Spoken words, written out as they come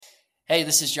Hey,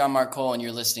 this is Marc Kohl, and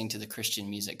you're listening to the Christian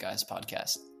Music Guys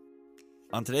podcast.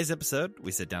 On today's episode,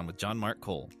 we sit down with Marc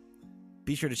Kohl.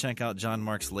 Be sure to check out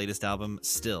Marc's latest album,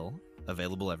 Still,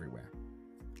 available everywhere.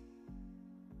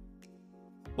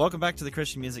 Welcome back to the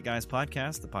Christian Music Guys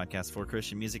podcast, the podcast for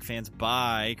Christian music fans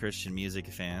by Christian music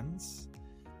fans.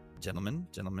 Gentlemen,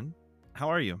 how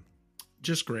are you?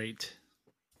 Just great.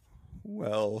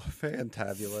 Well,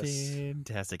 fantabulous.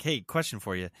 Fantastic. Hey, question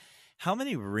for you. How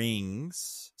many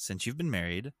rings since you've been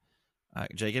married?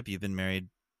 Jacob, you've been married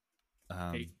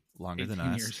longer than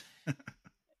us. Years.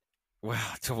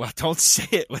 Well, don't say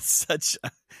it with such...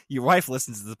 Your wife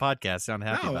listens to the podcast. Sound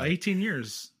happy about 18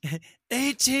 years.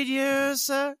 18 years?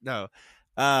 No.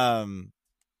 How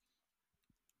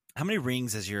many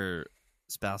rings has your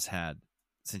spouse had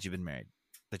since you've been married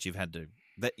that you had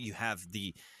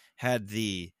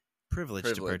the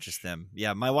privilege to purchase them?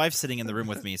 Yeah, my wife's sitting in the room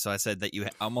with me, so I said that you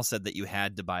almost said that you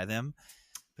had to buy them,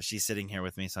 but she's sitting here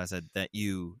with me, so I said that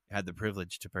you had the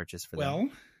privilege to purchase for them. Well,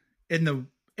 in the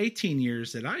 18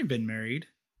 years that I've been married,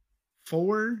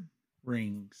 4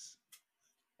 rings.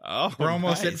 Oh, we're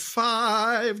almost at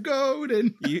 5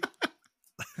 golden.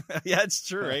 Yeah, it's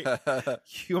true, right?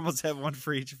 You almost have one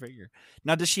for each finger.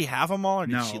 Now, does she have them all, or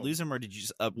did she lose them, or did you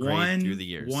just upgrade through the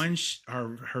years?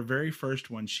 Her very first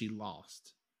one she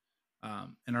lost.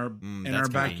 In our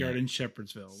backyard in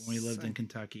Shepherdsville when we lived in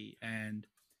Kentucky, and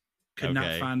could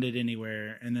not find it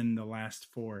anywhere. And then the last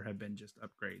 4 have been just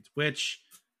upgrades, which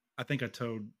I think I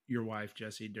told your wife,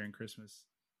 Jessie, during Christmas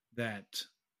that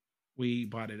we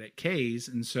bought it at K's.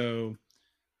 And so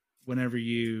whenever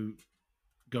you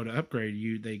go to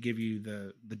upgrade, they give you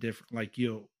the different,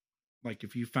 like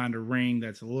if you find a ring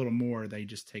that's a little more, they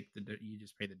just you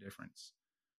just pay the difference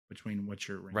between what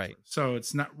your ring is. So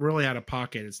it's not really out of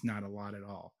pocket. It's not a lot at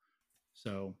all.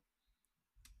 So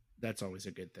that's always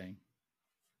a good thing.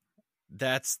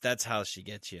 That's how she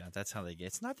gets you. That's how they get.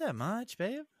 It's not that much,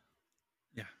 babe.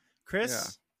 Yeah.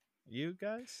 Chris, you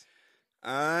guys?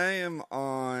 I am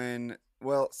on,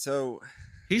 so...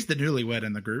 He's the newlywed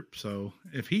in the group, so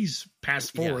if he's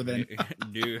past 4, then...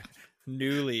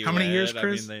 Newlywed. How many years,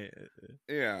 Chris?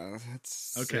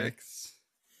 That's 6.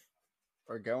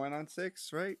 We're going on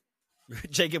 6, right?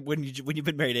 Jacob, when you've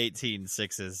been married 18,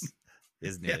 6 is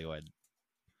newlywed.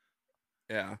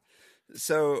 Yeah.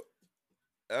 So,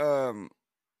 my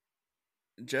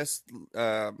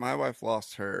wife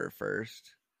lost her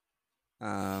first.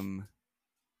 And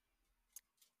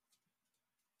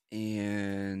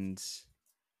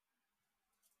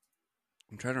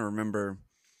I'm trying to remember.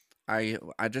 I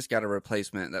just got a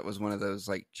replacement that was one of those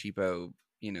like cheapo,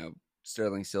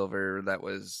 sterling silver that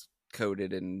was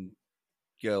coated in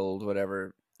gold,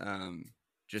 whatever,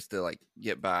 just to like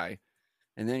get by,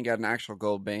 and then got an actual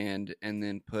gold band, and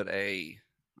then put I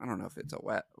don't know if it's a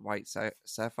white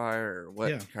sapphire or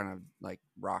what kind of like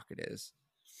rock it is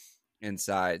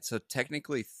inside. So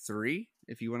technically 3,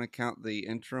 if you want to count the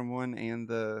interim one and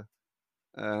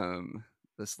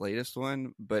this latest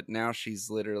one. But now she's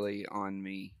literally on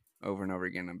me over and over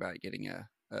again about getting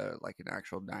like an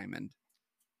actual diamond.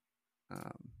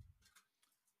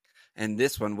 And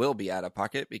this one will be out of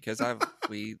pocket because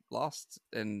we lost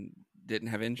and didn't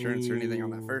have insurance or anything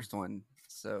on that first one.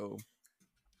 So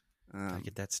I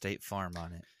get that State Farm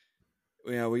on it.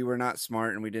 We were not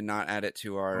smart, and we did not add it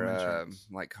to our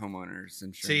like homeowners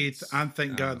insurance. See, I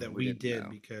thank God that we did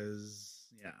because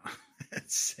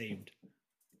it saved.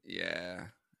 Yeah.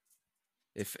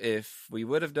 If we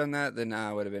would have done that, then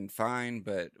I would have been fine,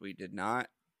 but we did not.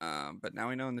 But now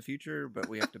we know in the future, but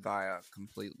we have to buy a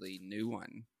completely new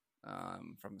one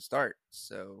from the start.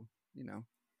 So,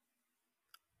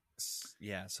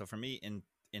 Yeah, so for me,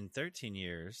 in 13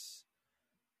 years,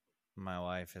 my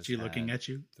wife has She looking at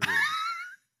you? 3.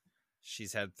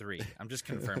 She's had 3. I'm just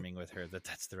confirming with her that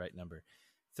that's the right number.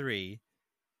 3.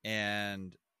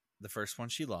 And the first one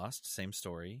she lost, same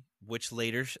story, which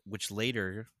later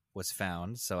was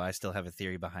found. So I still have a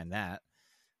theory behind that.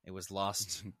 It was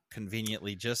lost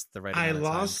conveniently just the right amount of time. I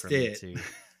lost it.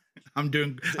 I'm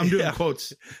doing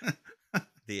quotes.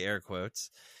 The air quotes.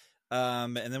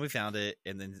 And then we found it,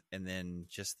 and then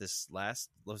just this was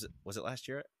it last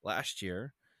year? Last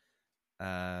year,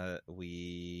 there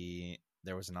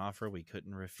was an offer we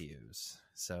couldn't refuse.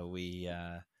 So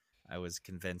I was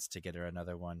convinced to get her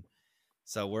another one.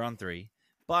 So we're on 3.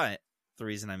 But the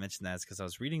reason I mentioned that is because I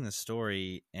was reading the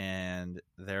story, and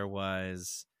there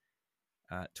was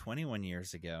 21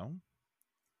 years ago,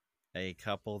 a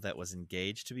couple that was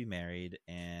engaged to be married,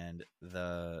 and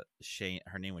her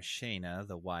name was Shayna,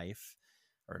 the wife,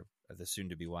 or the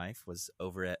soon-to-be wife, was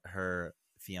over at her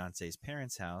fiance's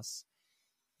parents' house,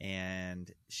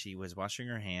 and she was washing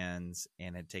her hands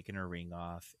and had taken her ring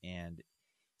off, and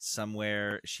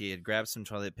somewhere she had grabbed some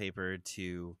toilet paper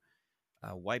to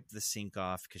wipe the sink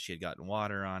off because she had gotten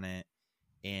water on it,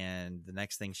 and the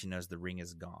next thing she knows, the ring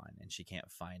is gone and she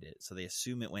can't find it. So they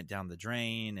assume it went down the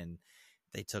drain, and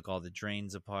they took all the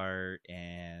drains apart,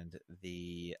 and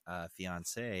the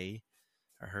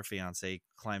her fiance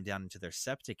climbed down into their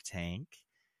septic tank.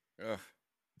 Ugh.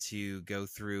 To go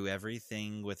through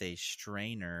everything with a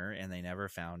strainer, and they never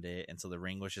found it. And so the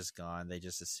ring was just gone. They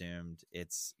just assumed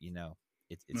it's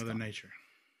Mother gone. Nature.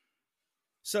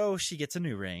 So she gets a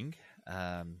new ring.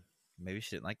 Maybe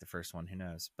she didn't like the first one. Who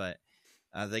knows? But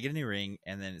they get a new ring.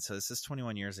 And then, so this is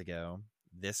 21 years ago,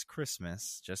 this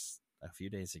Christmas, just a few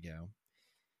days ago,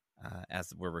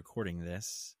 as we're recording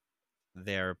this,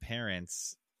 their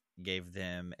parents gave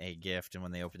them a gift. And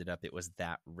when they opened it up, it was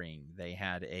that ring. They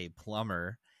had a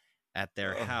plumber at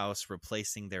their house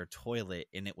replacing their toilet,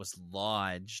 and it was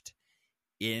lodged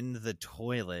in the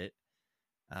toilet.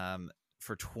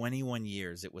 For 21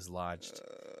 years, it was lodged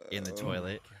in the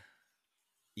toilet.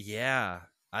 Yeah.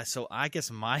 So I guess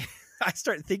I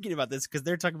start thinking about this because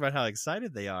they're talking about how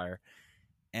excited they are.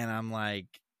 And I'm like,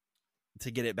 to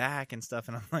get it back and stuff.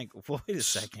 And I'm like, wait a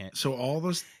second. So all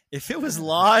those, if it was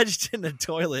lodged in the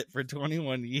toilet for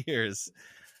 21 years,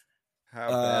 how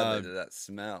bad did that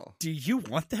smell? Do you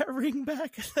want that ring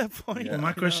back at that point? Well,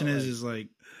 my question is like,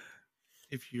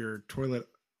 if your toilet,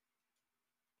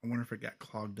 I wonder if it got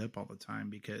clogged up all the time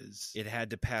because it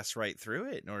had to pass right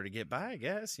through it in order to get by, I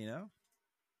guess,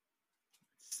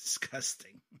 It's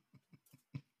disgusting.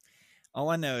 All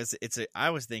I know is I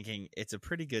was thinking it's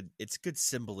good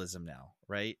symbolism now,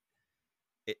 right?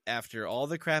 After all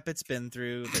the crap it's been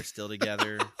through, they're still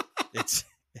together.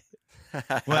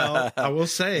 Well, I will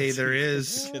say there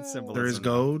is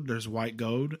gold, now. There's white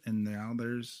gold, and now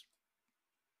there's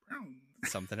brown.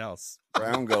 Something else.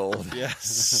 Brown gold. Yes,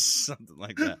 something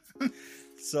like that.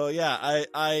 So yeah,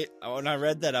 I when I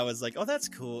read that, I was like, oh, that's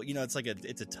cool. It's like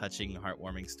it's a touching,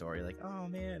 heartwarming story. Like, oh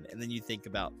man. And then you think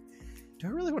about, do I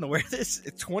really want to wear this?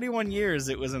 21 years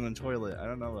it was in the toilet. I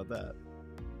don't know about that.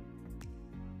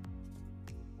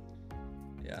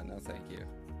 Yeah, no, thank you.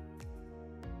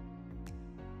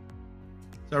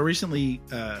 So I recently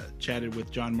chatted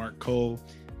with Marc Kohl.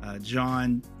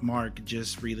 Marc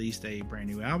just released a brand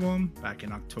new album back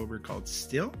in October called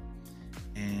Still,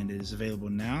 and it is available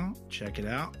now. Check it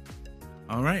out.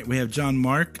 All right, we have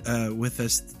Marc with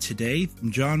us today.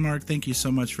 Marc, thank you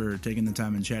so much for taking the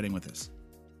time and chatting with us.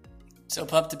 So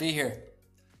pumped to be here.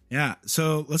 Yeah,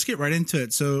 so let's get right into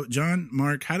it. So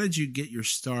Marc, how did you get your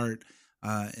start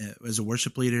as a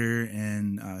worship leader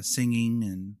and singing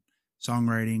and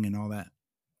songwriting and all that?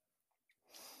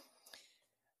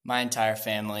 My entire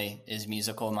family is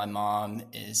musical. My mom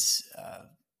was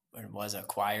a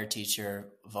choir teacher,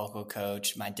 vocal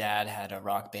coach. My dad had a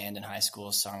rock band in high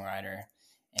school, songwriter,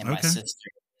 and my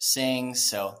sister sings.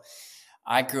 So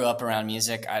I grew up around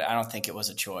music. I don't think it was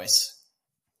a choice.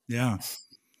 Yeah.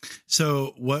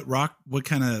 So what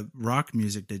kind of rock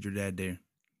music did your dad do?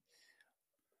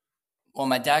 Well,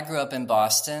 my dad grew up in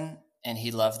Boston, and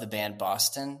he loved the band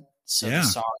Boston. So the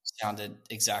song sounded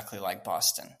exactly like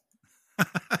Boston.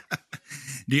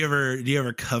 Do you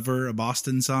ever cover a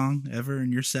Boston song ever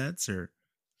in your sets, or?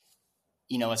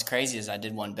 What's crazy is I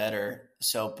did one better.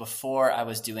 So before I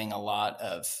was doing a lot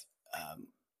of,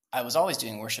 I was always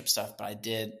doing worship stuff, but I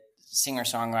did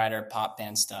singer-songwriter, pop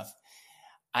band stuff.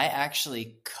 I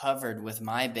actually covered with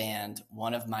my band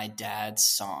one of my dad's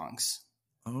songs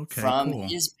from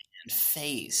his band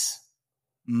Phase.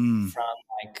 From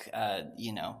like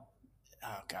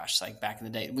back in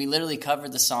the day. We literally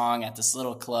covered the song at this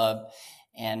little club,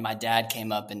 and my dad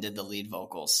came up and did the lead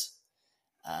vocals.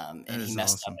 And he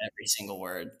messed up every single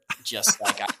word, just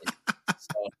like I did.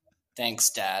 So thanks,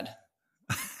 Dad.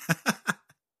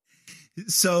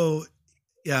 So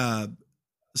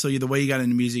the way you got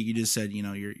into music, you just said,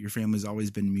 your family's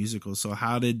always been musical. So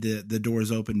how did the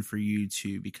doors open for you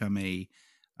to become a,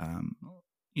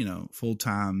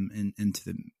 full-time into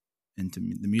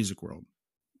the music world?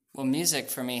 Well, music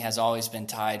for me has always been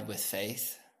tied with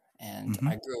faith. And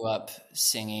I grew up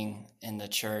singing in the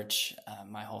church.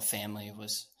 My whole family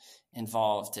was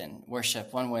involved in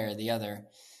worship one way or the other.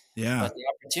 Yeah. But the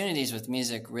opportunities with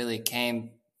music really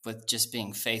came with just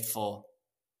being faithful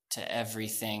to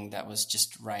everything that was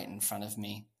just right in front of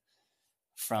me.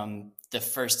 From the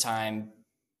first time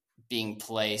being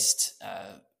placed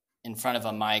in front of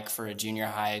a mic for a junior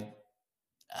high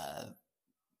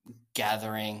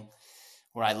gathering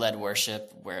where I led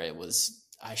worship, where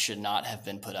I should not have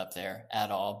been put up there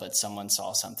at all, but someone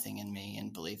saw something in me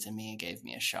and believed in me and gave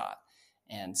me a shot.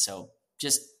 And so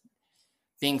just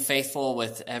being faithful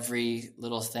with every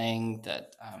little thing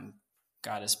that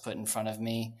God has put in front of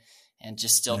me, and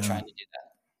just still trying to do that.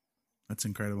 That's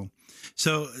incredible.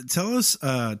 So tell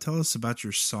us about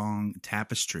your song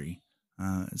Tapestry.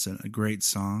 It's a great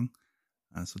song.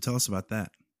 So tell us about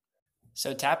that.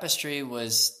 So Tapestry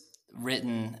was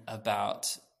written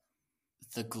about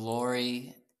the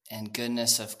glory and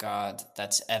goodness of God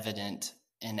that's evident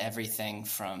in everything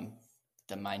from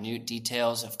the minute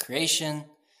details of creation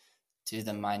to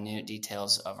the minute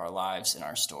details of our lives and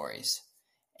our stories.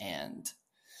 And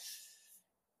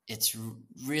it's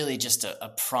really just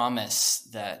a promise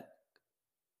that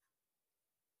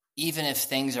even if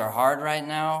things are hard right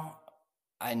now,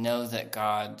 I know that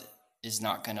God is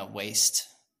not going to waste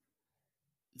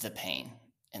the pain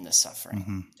and the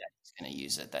suffering, that he's going to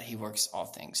use it, that he works all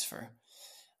things for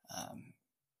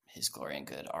his glory and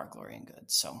good, our glory and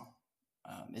good. So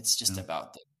it's just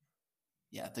about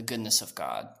the goodness of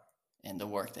God and the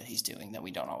work that he's doing that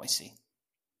we don't always see.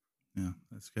 Yeah,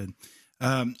 that's good.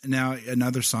 Now,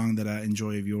 another song that I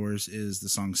enjoy of yours is the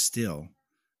song Still.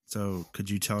 So could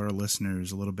you tell our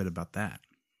listeners a little bit about that?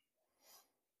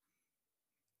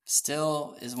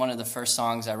 Still is one of the first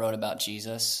songs I wrote about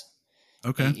Jesus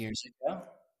 8 years ago.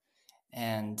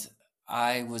 And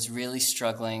I was really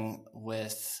struggling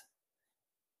with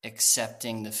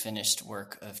accepting the finished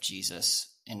work of Jesus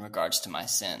in regards to my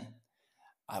sin.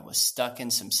 I was stuck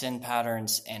in some sin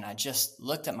patterns, and I just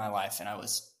looked at my life and I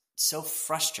was so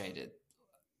frustrated.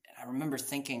 And I remember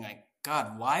thinking, like,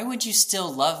 God, why would you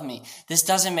still love me? This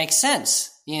doesn't make sense.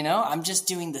 I'm just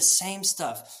doing the same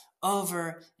stuff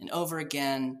over and over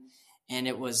again. And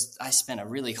I spent a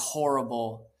really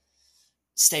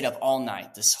stayed up all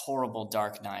night, this horrible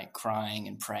dark night, crying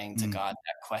and praying to God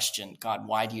that question, God,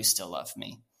 why do you still love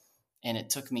me? And it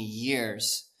took me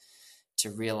years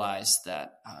to realize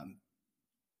that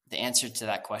the answer to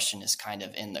that question is kind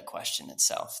of in the question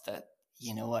itself, that,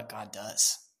 you know what, God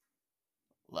does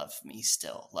love me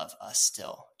still, love us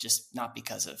still, just not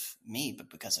because of me, but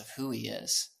because of who he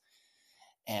is.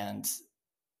 And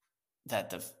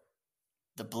that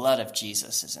the blood of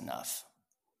Jesus is enough.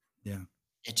 Yeah.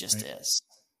 It just is.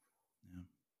 Yeah.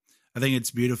 I think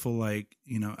it's beautiful, like,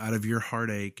 out of your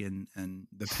heartache and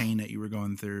the pain that you were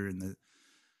going through and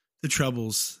the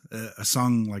troubles, a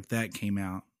song like that came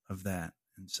out of that.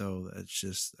 And so it's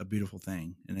just a beautiful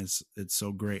thing. And it's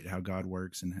so great how God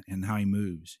works and how he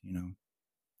moves,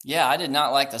 Yeah, I did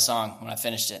not like the song when I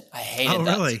finished it. I hated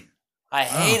that. Really? I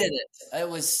hated it. It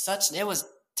was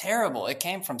terrible. It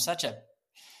came from such a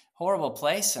horrible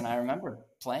place. And I remember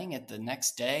playing it the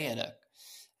next day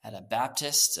at a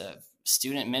Baptist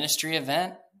student ministry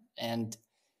event, and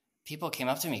people came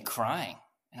up to me crying.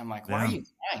 And I'm like, why are you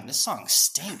crying? This song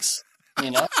stinks,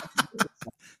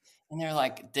 And they're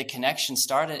like, the connection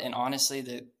started. And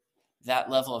honestly, that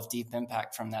level of deep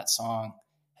impact from that song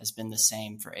has been the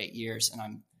same for 8 years. And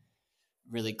I'm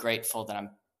really grateful that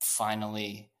I'm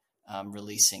finally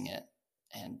releasing it.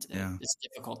 And it's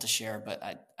difficult to share, but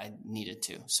I needed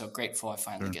to. So grateful I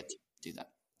finally get to do that.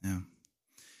 Yeah.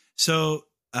 So,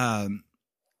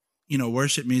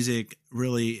 worship music,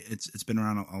 really, it's been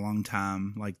around a long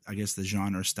time, like, I guess, the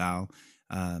genre style,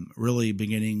 really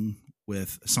beginning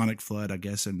with Sonic Flood, I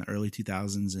guess, in the early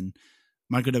 2000s. And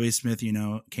Michael W. Smith,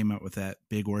 came out with that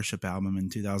big worship album in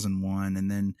 2001.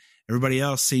 And then everybody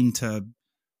else seemed to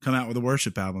come out with a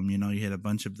worship album. You had a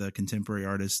bunch of the contemporary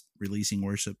artists releasing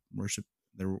worship,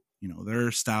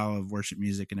 their style of worship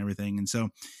music and everything. And so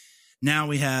now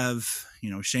we have,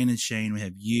 Shane and Shane, we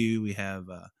have we have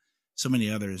so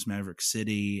many others, Maverick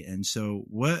City. And so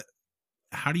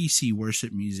how do you see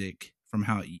worship music from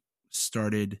how it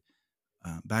started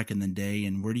back in the day,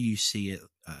 and where do you see it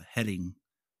heading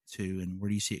to, and where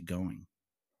do you see it going?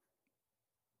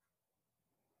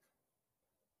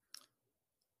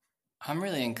 I'm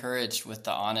really encouraged with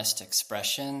the honest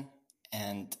expression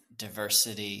and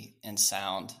diversity in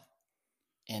sound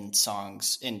in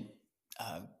songs, in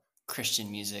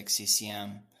Christian music,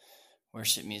 CCM,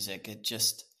 worship music.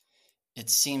 It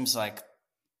seems like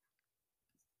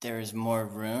there is more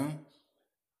room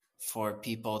for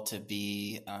people to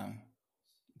be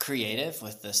creative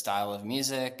with the style of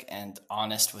music and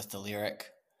honest with the lyric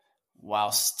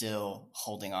while still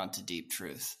holding on to deep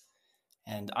truth.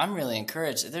 And I'm really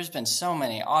encouraged. There's been so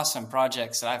many awesome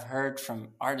projects that I've heard from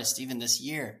artists even this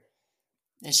year.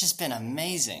 It's just been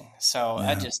amazing. So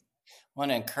I just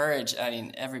want to encourage,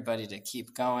 everybody to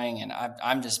keep going. And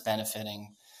I'm just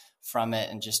benefiting from it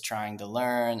and just trying to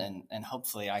learn. And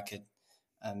hopefully I could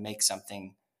make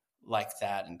something like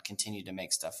that and continue to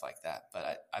make stuff like that.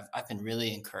 But I've been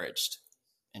really encouraged,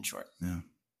 in short. Yeah.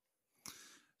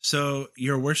 So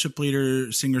you're a worship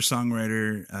leader,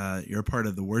 singer-songwriter. You're a part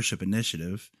of the worship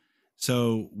initiative.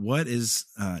 So what is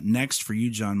next for you,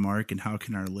 John Mark, and how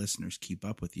can our listeners keep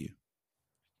up with you?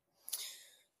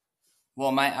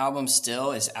 Well, my album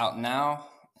Still is out now,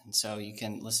 and so you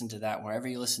can listen to that wherever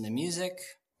you listen to music.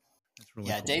 That's really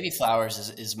cool. Davy Flowers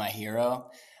is my hero.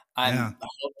 I'm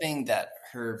hoping that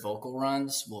her vocal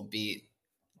runs will be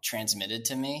transmitted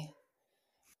to me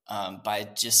by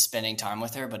just spending time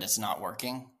with her, but it's not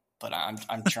working. But I'm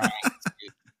trying.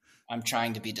 I'm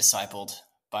trying to be discipled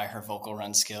by her vocal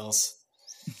run skills.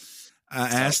 I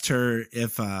asked her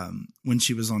if when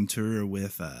she was on tour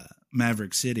with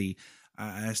Maverick City,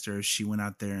 I asked her if she went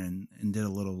out there and did a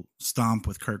little stomp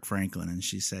with Kirk Franklin, and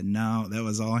she said no, that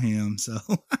was all him.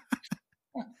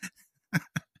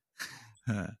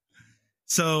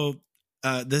 So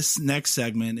this next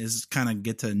segment is kind of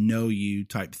get to know you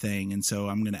type thing, and so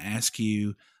I'm going to ask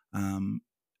you.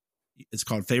 It's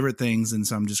called Favorite Things, and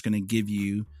so I'm just going to give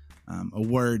you a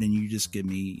word, and you just give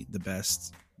me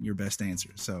your best answer.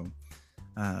 So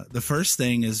the first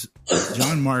thing is,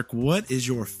 John Mark, what is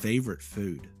your favorite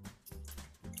food?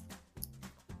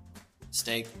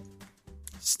 Steak.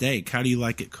 Steak. How do you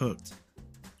like it cooked?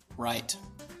 Right.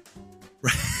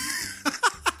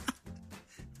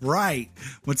 Right.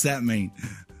 What's that mean?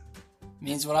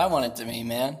 Means what I want it to mean,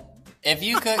 man. If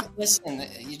you cook, listen,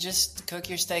 you just cook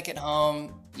your steak at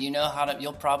home. You know how to.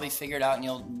 You'll probably figure it out, and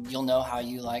you'll know how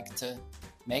you like to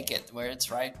make it where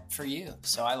it's right for you.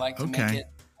 So I like to make it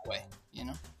that way. You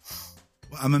know.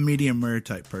 Well, I'm a medium rare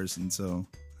type person, so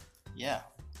yeah.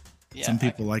 Some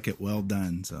people like it well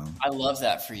done. So I love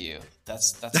that for you.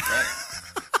 That's great.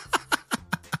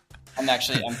 I'm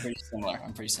pretty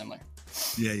similar.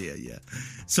 Yeah.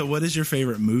 So what is your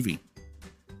favorite movie?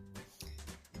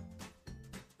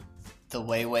 The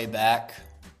Way Back.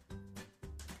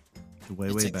 The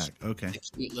Way Back. Okay. It's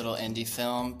a cute little indie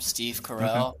film. Steve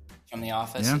Carell from The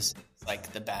Office is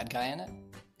like the bad guy in it.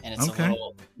 And it's a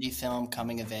little indie film,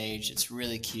 coming of age. It's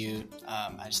really cute.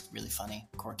 Just really funny,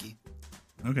 quirky.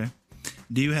 Okay.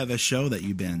 Do you have a show that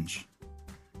you binge?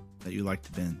 That you like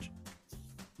to binge?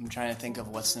 I'm trying to think of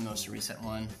what's the most recent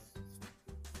one.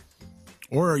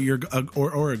 Or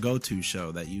a go-to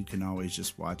show that you can always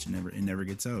just watch and it never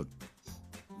gets old.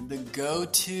 The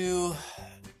go-to,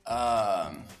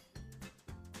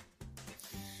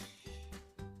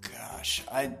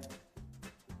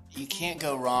 you can't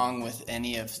go wrong with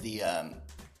any of the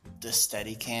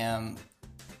Steadicam,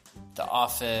 The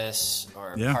Office,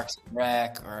 or Parks and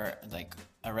Rec, or like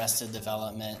Arrested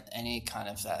Development, any kind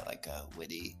of that like a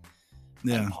witty,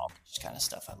 unpolished kind of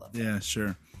stuff. I love that. Yeah,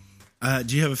 sure.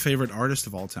 Do you have a favorite artist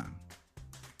of all time?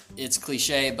 It's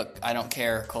cliche, but I don't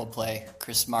care. Coldplay,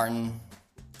 Chris Martin.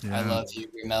 Yeah. I love you.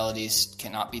 Your melodies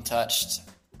cannot be touched.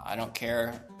 I don't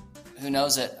care who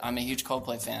knows it. I'm a huge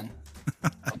Coldplay fan.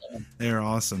 They're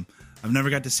awesome. I've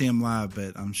never got to see them live,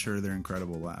 but I'm sure they're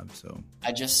incredible live. So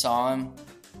I just saw them.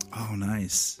 Oh,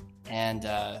 nice. And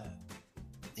the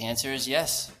answer is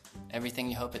yes. Everything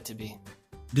you hope it to be.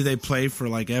 Do they play for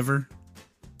like ever?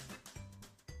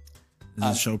 Is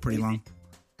the show pretty long?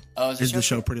 Oh, is the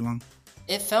show pretty long?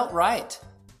 It felt right.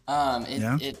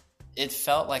 It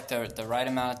felt like the right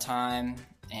amount of time,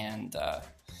 and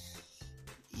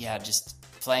just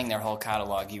playing their whole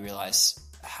catalog, you realize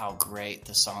how great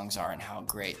the songs are and how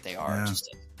great they are just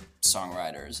as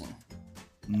songwriters.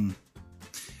 And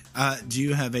do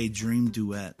you have a dream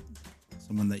duet?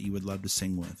 Someone that you would love to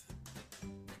sing with?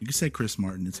 You can say Chris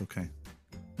Martin. It's okay.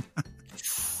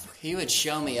 He would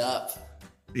show me up.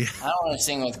 Yeah. I don't want to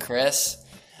sing with Chris.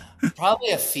 Probably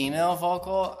a female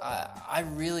vocal. I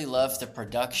really love the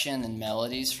production and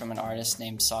melodies from an artist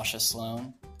named Sasha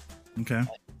Sloan. Okay.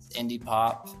 Indie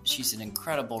pop. She's an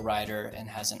incredible writer and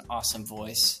has an awesome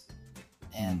voice.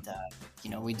 And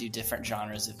we do different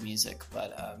genres of music,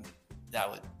 but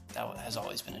that has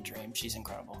always been a dream. She's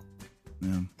incredible.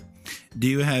 Yeah. Do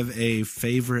you have a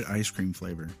favorite ice cream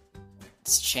flavor?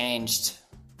 It's changed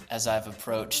as I've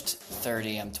approached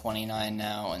 30. I'm 29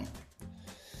 now, and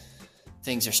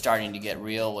things are starting to get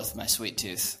real with my sweet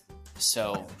tooth.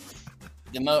 So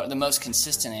the most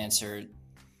consistent answer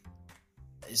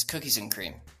is cookies and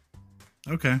cream.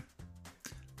 Okay.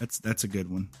 That's a good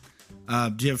one.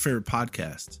 Do you have a favorite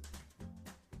podcast?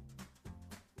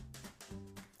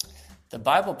 The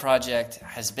Bible Project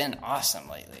has been awesome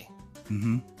lately.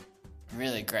 Mm-hmm.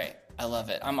 Really great. I love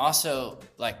it. I'm also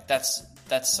like, that's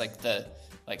like the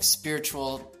like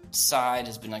spiritual side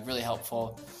has been like really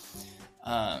helpful.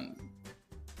 The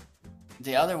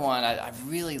other one, I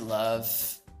really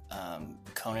love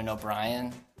Conan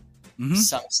O'Brien. Mm-hmm.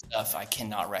 Some stuff I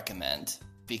cannot recommend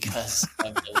because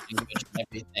of the language and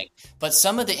everything. But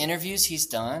some of the interviews he's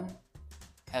done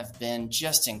have been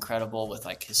just incredible with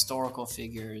like historical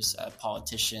figures,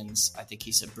 politicians. I think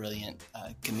he's a brilliant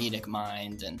comedic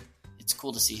mind, and it's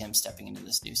cool to see him stepping into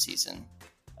this new season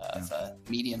of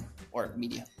media.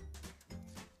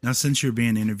 Now, since you're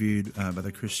being interviewed by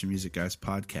the Christian Music Guys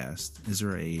podcast, is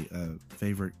there a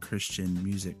favorite Christian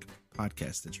music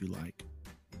podcast that you like?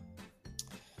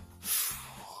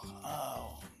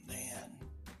 Oh, man.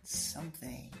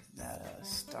 Something that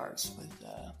starts with...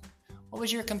 what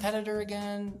was your competitor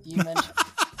again? You mentioned...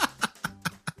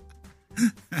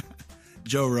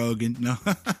 Joe Rogan. No.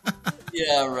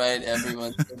 Yeah, right.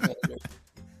 Everyone's competitor.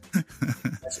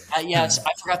 I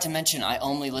forgot to mention, I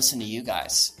only listen to you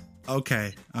guys.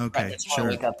 Okay. Right, that's why I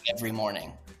wake up every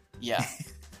morning. Yeah.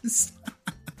 It's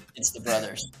the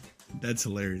brothers. That's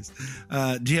hilarious.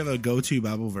 Do you have a go-to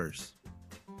Bible verse?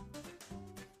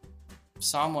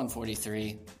 Psalm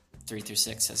 143,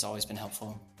 3-6 has always been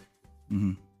helpful.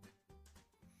 Mm-hmm.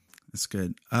 That's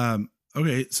good.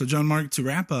 Okay, so John Mark, to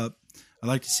wrap up, I'd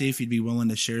like to see if you'd be willing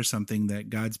to share something that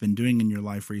God's been doing in your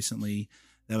life recently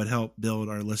that would help build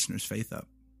our listeners' faith up.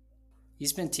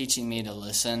 He's been teaching me to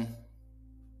listen.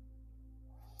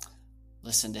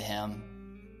 Listen to him.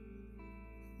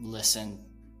 Listen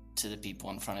to the people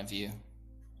in front of you.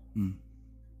 Mm.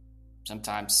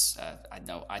 Sometimes I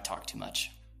know I talk too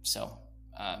much. So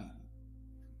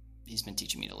he's been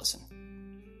teaching me to listen.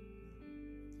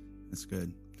 That's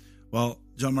good. Well,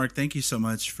 John Mark, thank you so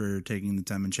much for taking the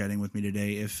time and chatting with me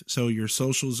today. If so, your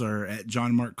socials are at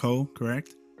John Marc Kohl, correct?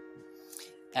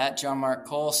 At John Marc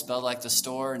Kohl, spelled like the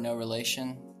store, no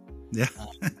relation. Yeah.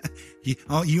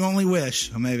 You only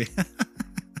wish, maybe.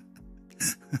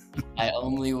 I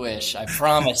only wish. I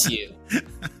promise you.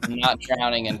 I'm not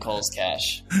drowning in Kohl's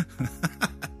cash.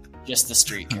 Just the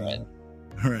street cred.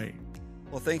 All right.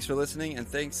 Well, thanks for listening, and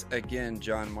thanks again,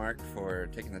 John Marc, for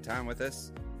taking the time with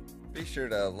us. Be sure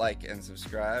to like and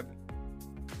subscribe.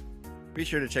 Be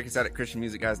sure to check us out at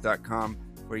christianmusicguys.com,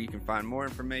 where you can find more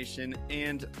information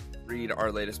and read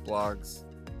our latest blogs.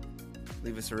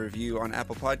 Leave us a review on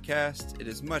Apple Podcasts. It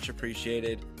is much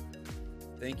appreciated.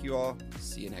 Thank you all.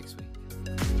 See you next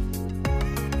week.